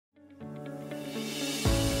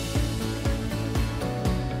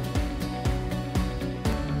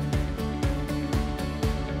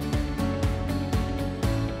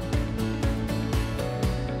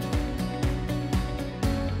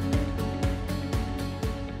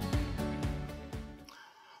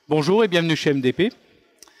Bonjour et bienvenue chez MDP.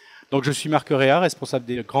 Donc, je suis Marc Réa, responsable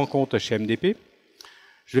des grands comptes chez MDP.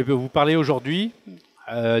 Je vais vous parler aujourd'hui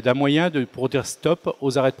d'un moyen pour dire stop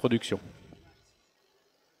aux arrêts de production.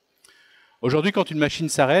 Aujourd'hui, quand une machine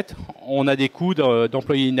s'arrête, on a des coûts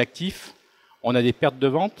d'employés inactifs, on a des pertes de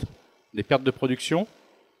vente, des pertes de production.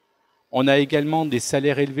 On a également des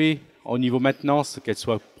salaires élevés au niveau maintenance, qu'elles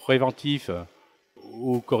soient préventives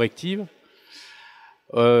ou correctives.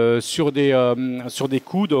 Sur des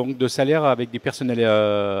coûts donc, de salaire avec des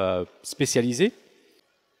personnels spécialisés.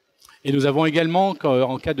 Et nous avons également,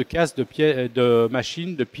 en cas de casse de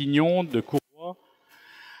machines, de pignons, de courroies,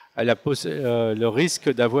 le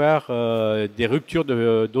risque d'avoir des ruptures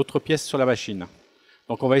d'autres pièces sur la machine.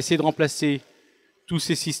 Donc on va essayer de remplacer tous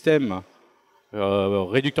ces systèmes,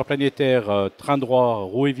 réducteurs planétaires, train droit,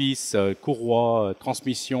 roue et vis, courroie,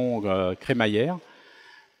 transmission, crémaillère,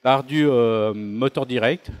 par du moteur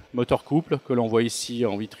direct, moteur couple, que l'on voit ici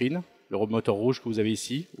en vitrine, le moteur rouge que vous avez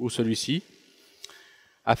ici, ou celui-ci,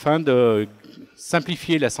 afin de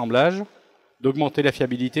simplifier l'assemblage, d'augmenter la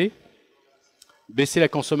fiabilité, baisser la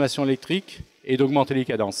consommation électrique et d'augmenter les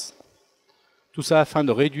cadences. Tout ça afin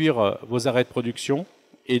de réduire vos arrêts de production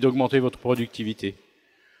et d'augmenter votre productivité.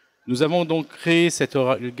 Nous avons donc créé cette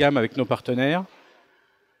gamme avec nos partenaires,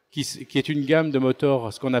 qui est une gamme de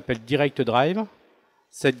moteurs, ce qu'on appelle direct drive.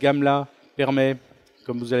 Cette gamme-là permet,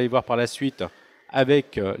 comme vous allez voir par la suite,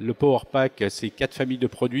 avec le Powerpack, ces 4 familles de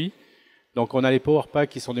produits. Donc on a les Powerpack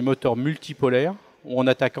qui sont des moteurs multipolaires, où on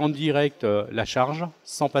attaque en direct la charge,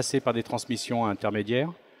 sans passer par des transmissions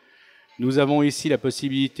intermédiaires. Nous avons ici la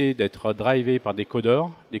possibilité d'être drivé par des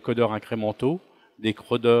codeurs incrémentaux, des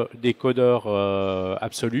codeurs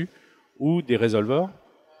absolus ou des résolveurs.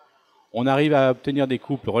 On arrive à obtenir des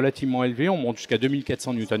couples relativement élevés, on monte jusqu'à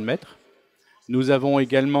 2400 Nm. Nous avons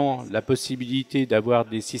également la possibilité d'avoir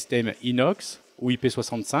des systèmes inox ou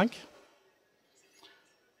IP65.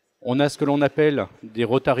 On a ce que l'on appelle des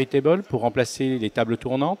rotary tables pour remplacer les tables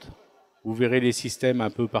tournantes. Vous verrez les systèmes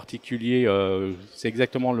un peu particuliers, c'est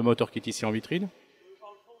exactement le moteur qui est ici en vitrine.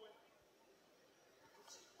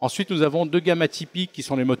 Ensuite, nous avons 2 gammes atypiques qui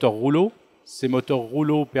sont les moteurs rouleaux. Ces moteurs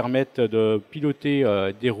rouleaux permettent de piloter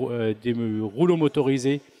des rouleaux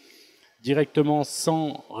motorisés directement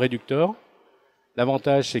sans réducteur.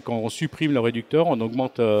 L'avantage, c'est qu'on supprime le réducteur, on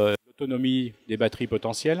augmente l'autonomie des batteries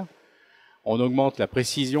potentielles, on augmente la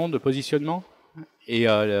précision de positionnement et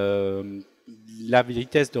la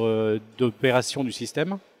vitesse d'opération du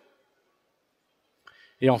système.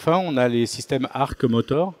 Et enfin, on a les systèmes arc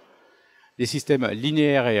moteur. Les systèmes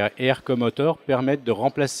linéaires et arc moteur permettent de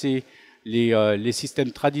remplacer les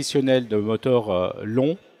systèmes traditionnels de moteurs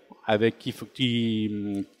longs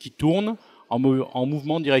qui tournent en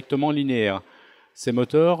mouvement directement linéaire. Ces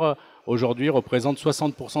moteurs, aujourd'hui, représentent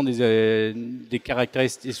 60% des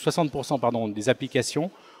caractéristiques, 60% des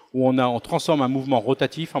applications où on transforme un mouvement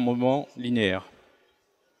rotatif en mouvement linéaire.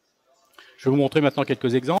 Je vais vous montrer maintenant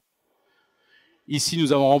quelques exemples. Ici,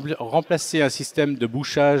 nous avons remplacé un système de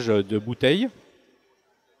bouchage de bouteilles,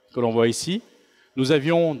 que l'on voit ici. Nous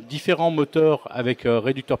avions différents moteurs avec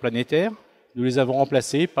réducteur planétaire. Nous les avons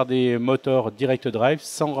remplacés par des moteurs direct drive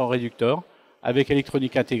sans réducteur, avec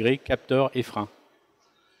électronique intégrée, capteur et frein.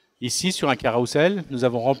 Ici, sur un carrousel, nous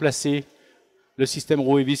avons remplacé le système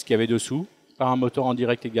roue et vis qu'il y avait dessous par un moteur en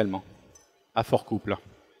direct également, à fort couple.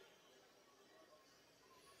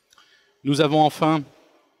 Nous avons enfin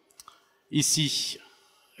ici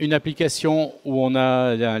une application où on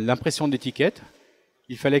a l'impression d'étiquette.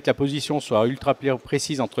 Il fallait que la position soit ultra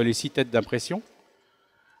précise entre les 6 têtes d'impression.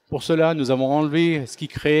 Pour cela, nous avons enlevé ce qui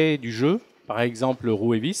créait du jeu, par exemple le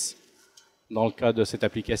roue et vis, dans le cas de cette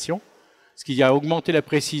application, ce qui a augmenté la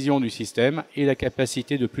précision du système et la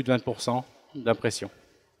capacité de plus de 20% d'impression,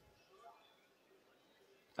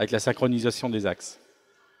 avec la synchronisation des axes.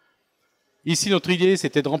 Ici, notre idée,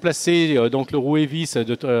 c'était de remplacer donc le roue et vis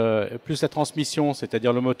plus la transmission,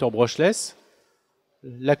 c'est-à-dire le moteur brushless,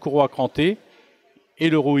 la courroie crantée et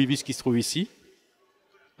le roue et vis qui se trouve ici,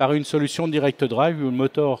 par une solution direct drive où le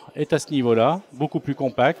moteur est à ce niveau-là, beaucoup plus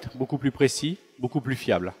compact, beaucoup plus précis, beaucoup plus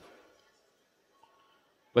fiable.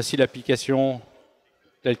 Voici l'application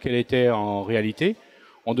telle qu'elle était en réalité.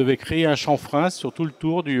 On devait créer un chanfrein sur tout le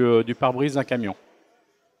tour du pare-brise d'un camion.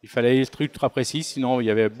 Il fallait être ultra précis, sinon il y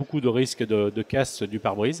avait beaucoup de risques de casse du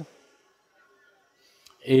pare-brise.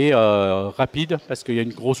 Et rapide, parce qu'il y a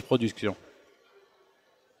une grosse production.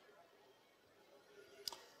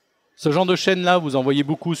 Ce genre de chaîne-là, vous en voyez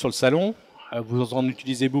beaucoup sur le salon. Vous en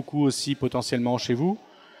utilisez beaucoup aussi potentiellement chez vous.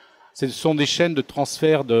 Ce sont des chaînes de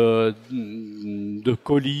transfert de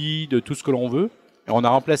colis, de tout ce que l'on veut. Et on a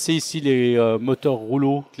remplacé ici les moteurs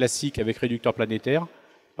rouleaux classiques avec réducteur planétaire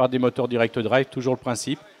par des moteurs direct drive, toujours le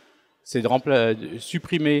principe. C'est de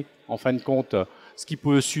supprimer, en fin de compte, ce qui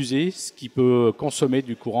peut s'user, ce qui peut consommer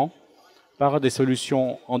du courant, par des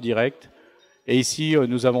solutions en direct. Et ici,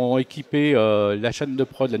 nous avons équipé la chaîne de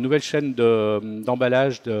prod, la nouvelle chaîne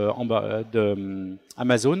d'emballage de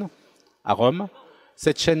Amazon à Rome.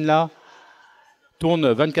 Cette chaîne-là tourne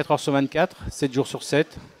 24 heures sur 24, 7 jours sur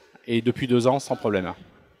 7, et depuis 2 ans, sans problème.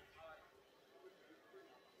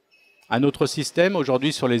 Un autre système,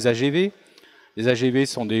 aujourd'hui, sur les AGV. Les AGV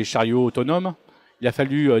sont des chariots autonomes. Il a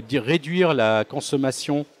fallu réduire la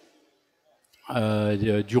consommation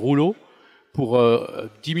du rouleau pour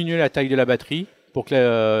diminuer la taille de la batterie pour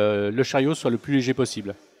que le chariot soit le plus léger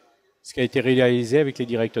possible. Ce qui a été réalisé avec les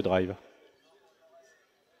direct drive.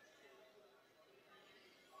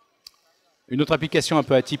 Une autre application un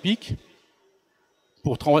peu atypique,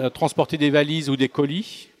 pour transporter des valises ou des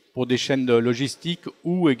colis, pour des chaînes de logistique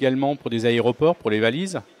ou également pour des aéroports, pour les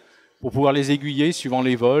valises, pour pouvoir les aiguiller suivant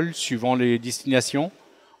les vols, suivant les destinations.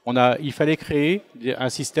 Il fallait créer un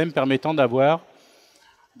système permettant d'avoir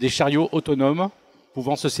des chariots autonomes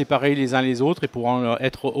pouvant se séparer les uns les autres et pouvant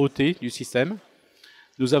être ôtés du système.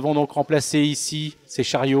 Nous avons donc remplacé ici ces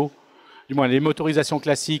chariots, du moins les motorisations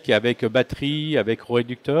classiques avec batterie, avec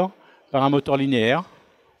réducteur, par un moteur linéaire.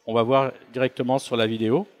 On va voir directement sur la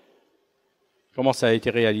vidéo comment ça a été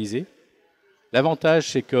réalisé.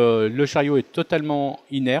 L'avantage, c'est que le chariot est totalement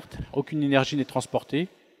inerte, aucune énergie n'est transportée,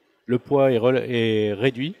 le poids est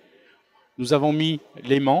réduit. Nous avons mis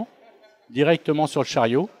l'aimant directement sur le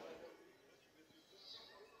chariot.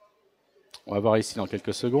 On va voir ici dans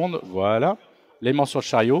quelques secondes. Voilà, l'aimant sur le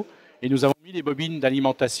chariot. Et nous avons mis les bobines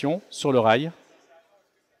d'alimentation sur le rail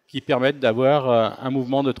qui permettent d'avoir un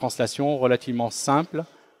mouvement de translation relativement simple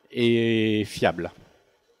et fiable.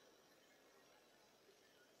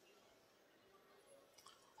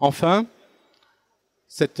 Enfin,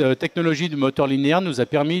 cette technologie de moteur linéaire nous a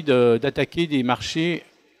permis d'attaquer des marchés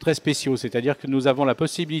très spéciaux, c'est-à-dire que nous avons la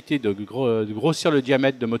possibilité de grossir le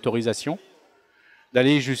diamètre de motorisation,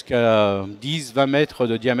 d'aller jusqu'à 10-20 mètres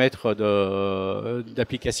de diamètre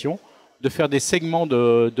d'application, de faire des segments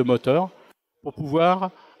de moteurs pour pouvoir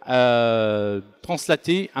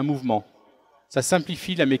translater un mouvement. Ça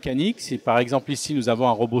simplifie la mécanique. Par exemple ici, nous avons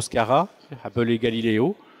un robot Scara, appelé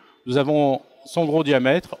Galileo. Nous avons son gros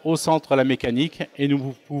diamètre au centre la mécanique et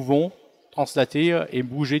nous pouvons translater et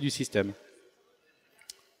bouger du système.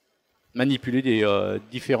 Manipuler des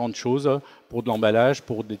différentes choses pour de l'emballage,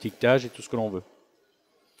 pour l'étiquetage et tout ce que l'on veut.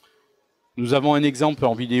 Nous avons un exemple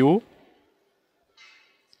en vidéo.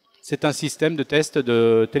 C'est un système de test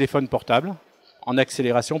de téléphone portable en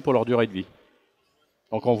accélération pour leur durée de vie.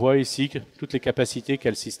 Donc on voit ici toutes les capacités qu'a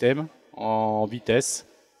le système en vitesse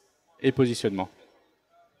et positionnement.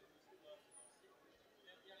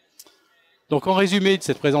 Donc en résumé de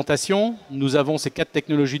cette présentation, nous avons ces 4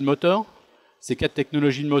 technologies de moteur. Ces 4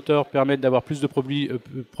 technologies de moteur permettent d'avoir plus de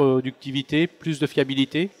productivité, plus de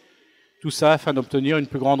fiabilité. Tout ça afin d'obtenir une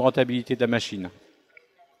plus grande rentabilité de la machine.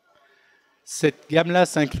 Cette gamme-là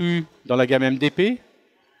s'inclut dans la gamme MDP,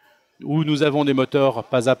 où nous avons des moteurs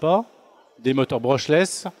pas à pas, des moteurs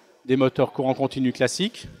brushless, des moteurs courant continu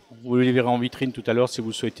classiques. Vous les verrez en vitrine tout à l'heure si vous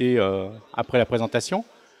le souhaitez après la présentation.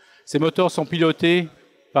 Ces moteurs sont pilotés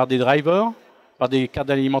par des drivers, par des cartes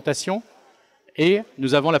d'alimentation. Et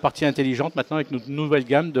nous avons la partie intelligente maintenant avec notre nouvelle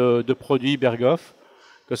gamme de produits Berghoff,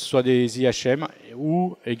 que ce soit des IHM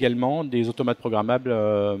ou également des automates programmables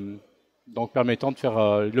donc permettant de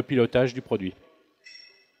faire le pilotage du produit.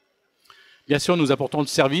 Bien sûr, nous apportons le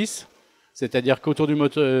service, c'est-à-dire qu'autour du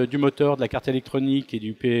moteur, de la carte électronique et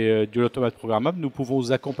de l'automate programmable, nous pouvons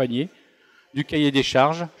vous accompagner du cahier des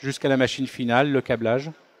charges jusqu'à la machine finale, le câblage,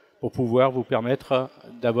 pour pouvoir vous permettre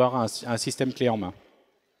d'avoir un système clé en main.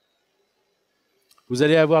 Vous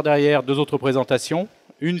allez avoir derrière 2 autres présentations,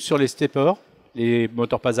 une sur les steppers, les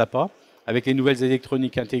moteurs pas à pas, avec les nouvelles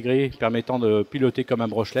électroniques intégrées permettant de piloter comme un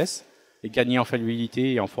brushless et gagner en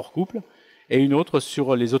fiabilité et en fort couple, et une autre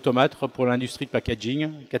sur les automates pour l'industrie de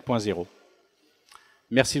packaging 4.0.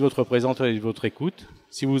 Merci de votre présence et de votre écoute.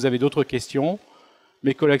 Si vous avez d'autres questions,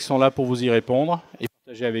 mes collègues sont là pour vous y répondre et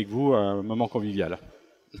partager avec vous un moment convivial.